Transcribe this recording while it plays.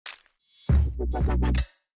Hi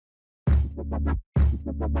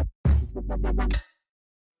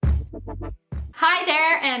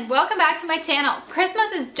there and welcome back to my channel.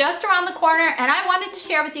 Christmas is just around the corner and I wanted to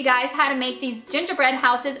share with you guys how to make these gingerbread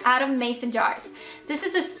houses out of mason jars. This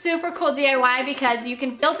is a super cool DIY because you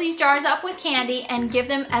can fill these jars up with candy and give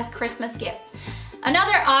them as Christmas gifts.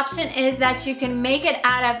 Another option is that you can make it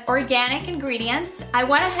out of organic ingredients. I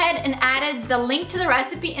went ahead and added the link to the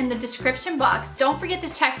recipe in the description box. Don't forget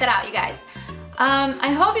to check that out, you guys.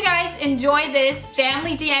 I hope you guys enjoy this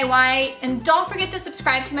family DIY and don't forget to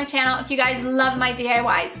subscribe to my channel if you guys love my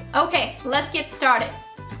DIYs. Okay, let's get started.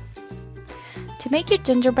 To make your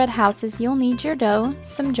gingerbread houses, you'll need your dough,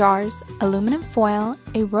 some jars, aluminum foil,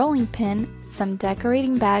 a rolling pin, some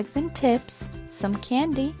decorating bags and tips, some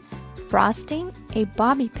candy, frosting, a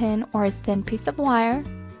bobby pin or a thin piece of wire,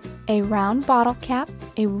 a round bottle cap,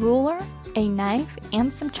 a ruler, a knife,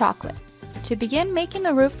 and some chocolate. To begin making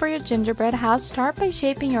the roof for your gingerbread house, start by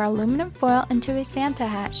shaping your aluminum foil into a Santa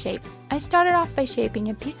hat shape. I started off by shaping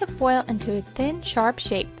a piece of foil into a thin, sharp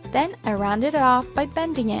shape. Then I rounded it off by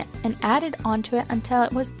bending it and added onto it until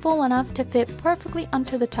it was full enough to fit perfectly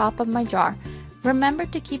onto the top of my jar. Remember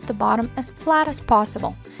to keep the bottom as flat as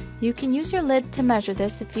possible. You can use your lid to measure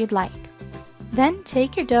this if you'd like. Then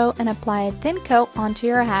take your dough and apply a thin coat onto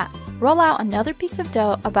your hat. Roll out another piece of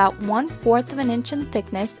dough about 1/4 of an inch in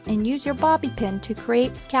thickness and use your bobby pin to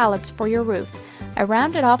create scallops for your roof. I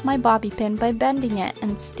rounded off my bobby pin by bending it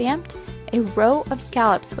and stamped a row of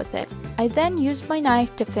scallops with it. I then used my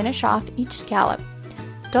knife to finish off each scallop.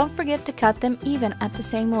 Don't forget to cut them even at the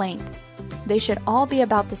same length. They should all be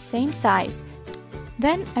about the same size.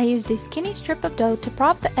 Then I used a skinny strip of dough to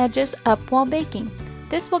prop the edges up while baking.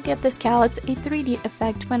 This will give the scallops a 3D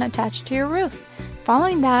effect when attached to your roof.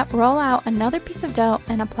 Following that, roll out another piece of dough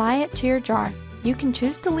and apply it to your jar. You can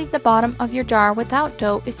choose to leave the bottom of your jar without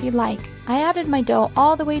dough if you like. I added my dough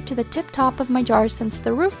all the way to the tip top of my jar since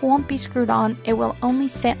the roof won't be screwed on, it will only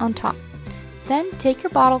sit on top. Then take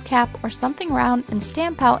your bottle cap or something round and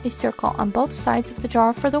stamp out a circle on both sides of the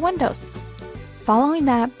jar for the windows. Following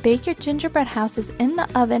that, bake your gingerbread houses in the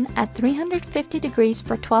oven at 350 degrees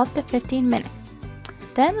for 12 to 15 minutes.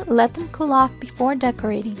 Then let them cool off before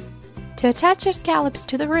decorating. To attach your scallops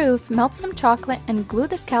to the roof, melt some chocolate and glue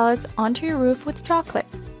the scallops onto your roof with chocolate.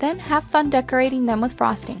 Then have fun decorating them with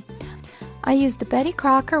frosting. I used the Betty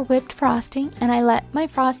Crocker whipped frosting and I let my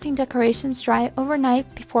frosting decorations dry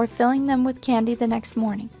overnight before filling them with candy the next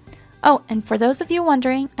morning. Oh, and for those of you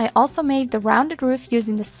wondering, I also made the rounded roof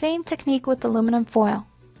using the same technique with aluminum foil.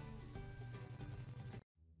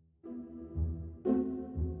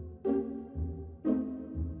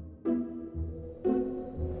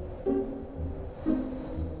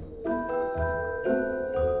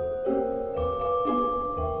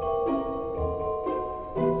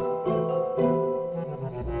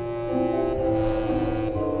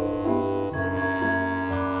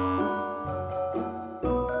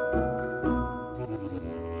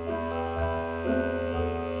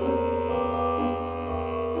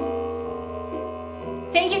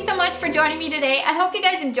 Thank you so much for joining me today. I hope you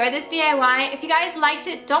guys enjoyed this DIY. If you guys liked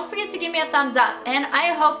it, don't forget to give me a thumbs up and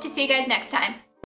I hope to see you guys next time.